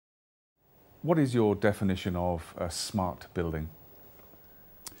What is your definition of a smart building?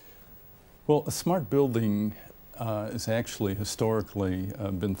 Well, a smart building is actually historically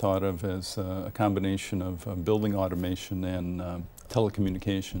been thought of as a combination of building automation and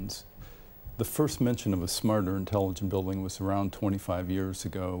telecommunications. The first mention of a smart or intelligent building was around 25 years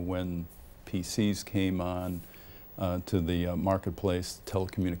ago when PCs came on to the marketplace. The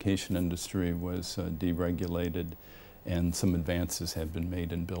telecommunication industry was deregulated and some advances have been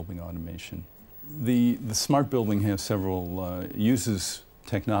made in building automation. The smart building has several, uses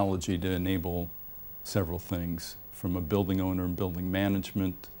technology to enable several things, from a building owner and building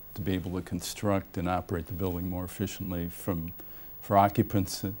management to be able to construct and operate the building more efficiently, for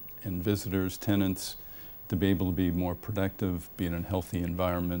occupants and visitors, tenants, to be able to be more productive, be in a healthy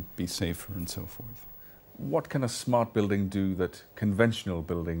environment, be safer, and so forth. What can a smart building do that conventional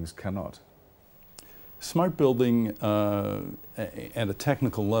buildings cannot? Smart building at a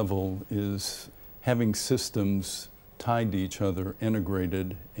technical level is having systems tied to each other,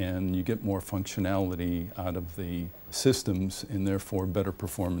 integrated, and you get more functionality out of the systems and therefore better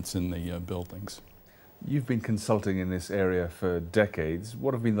performance in the buildings. You've been consulting in this area for decades.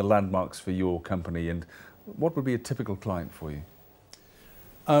 What have been the landmarks for your company, and what would be a typical client for you?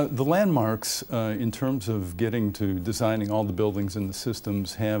 The landmarks in terms of getting to designing all the buildings and the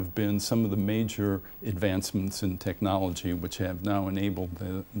systems have been some of the major advancements in technology which have now enabled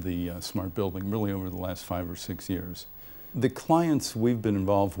the smart building really over the last 5 or 6 years. The clients we've been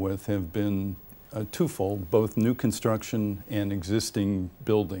involved with have been twofold, both new construction and existing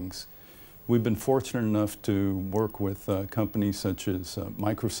buildings. We've been fortunate enough to work with companies such as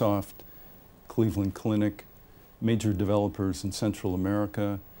Microsoft, Cleveland Clinic, major developers in Central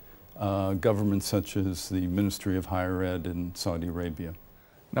America, governments such as the Ministry of Higher Ed in Saudi Arabia.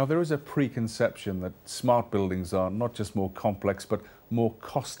 Now, there is a preconception that smart buildings are not just more complex but more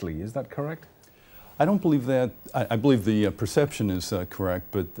costly. Is that correct? I don't believe that. I believe the perception is correct,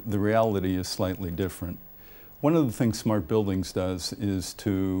 but the reality is slightly different. One of the things smart buildings does is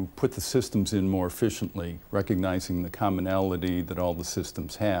to put the systems in more efficiently, recognizing the commonality that all the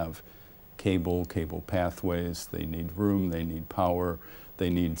systems have. Cable pathways, they need room, they need power,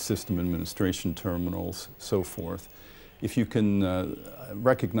 they need system administration terminals, so forth. If you can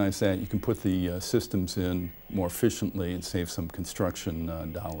recognize that, you can put the systems in more efficiently and save some construction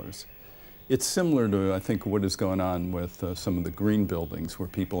dollars. It's similar to, I think, what is going on with some of the green buildings, where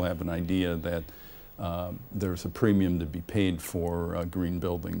people have an idea that there's a premium to be paid for green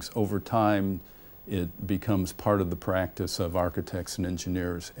buildings. Over time, it becomes part of the practice of architects and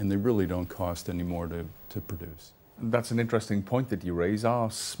engineers, and they really don't cost any more to produce. That's an interesting point that you raise.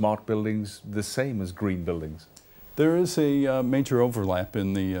 Are smart buildings the same as green buildings? There is a major overlap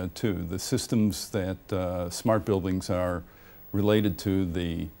in the two. The systems that smart buildings are related to,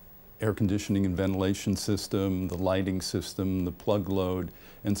 the air conditioning and ventilation system, the lighting system, the plug load,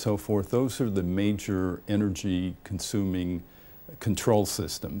 and so forth, those are the major energy consuming control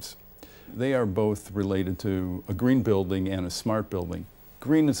systems. They are both related to a green building and a smart building.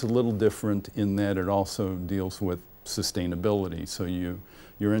 Green is a little different in that it also deals with sustainability. So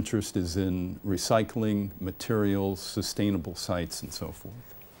your interest is in recycling, materials, sustainable sites, and so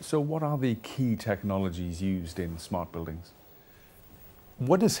forth. So what are the key technologies used in smart buildings?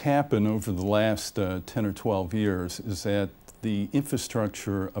 What has happened over the last 10 or 12 years is that the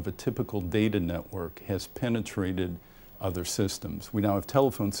infrastructure of a typical data network has penetrated other systems. We now have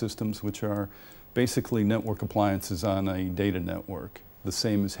telephone systems which are basically network appliances on a data network. The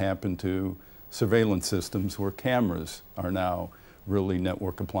same has happened to surveillance systems, where cameras are now really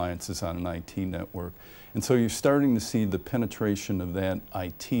network appliances on an IT network. And so you're starting to see the penetration of that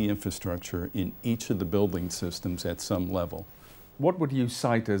IT infrastructure in each of the building systems at some level. What would you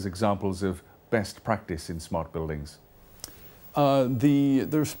cite as examples of best practice in smart buildings?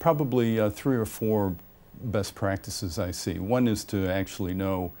 There's probably 3 or 4 best practices I see. One is to actually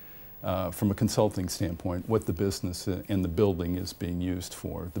know, from a consulting standpoint, what the business and the building is being used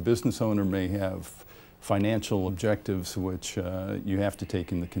for. The business owner may have financial objectives which you have to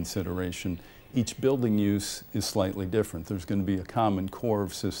take into consideration. Each building use is slightly different. There's going to be a common core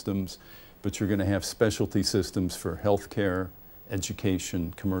of systems, but you're going to have specialty systems for healthcare,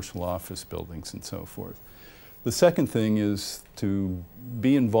 education, commercial office buildings, and so forth. The second thing is to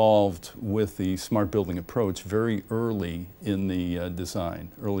be involved with the smart building approach very early in the design,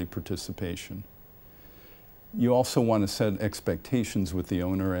 early participation. You also want to set expectations with the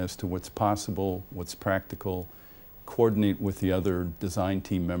owner as to what's possible, what's practical, coordinate with the other design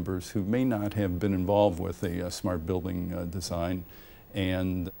team members who may not have been involved with a smart building design,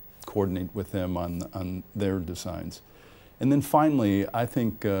 and coordinate with them on their designs. And then finally, I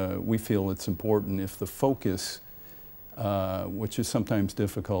think we feel it's important if the focus, which is sometimes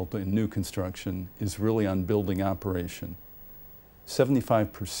difficult in new construction, is really on building operation.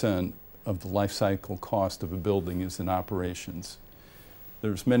 75% of the life cycle cost of a building is in operations.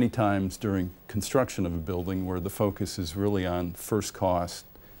 There's many times during construction of a building where the focus is really on first cost,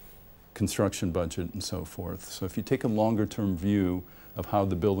 construction budget, and so forth. So if you take a longer-term view of how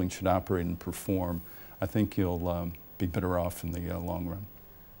the building should operate and perform, I think you'll be better off in the long run.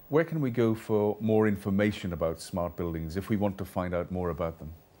 Where can we go for more information about smart buildings if we want to find out more about them?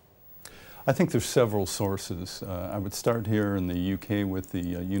 I think there's several sources. I would start here in the UK with the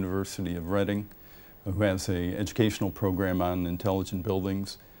University of Reading, who has an educational program on intelligent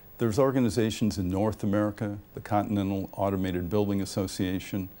buildings. There's organizations in North America, the Continental Automated Building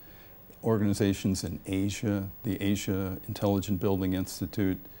Association, organizations in Asia, the Asia Intelligent Building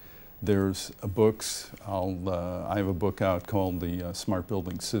Institute. There's books. I have a book out called the Smart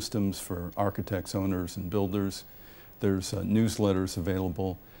Building Systems for Architects, Owners, and Builders. There's newsletters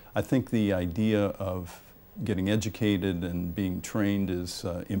available. I think the idea of getting educated and being trained is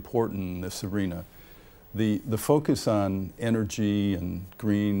important in this arena. The focus on energy and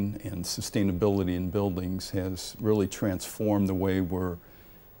green and sustainability in buildings has really transformed the way we're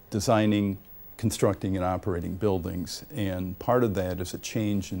designing, constructing, and operating buildings. And part of that is a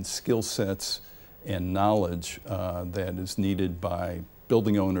change in skill sets and knowledge that is needed by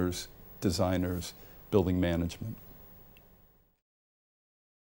building owners, designers, building management.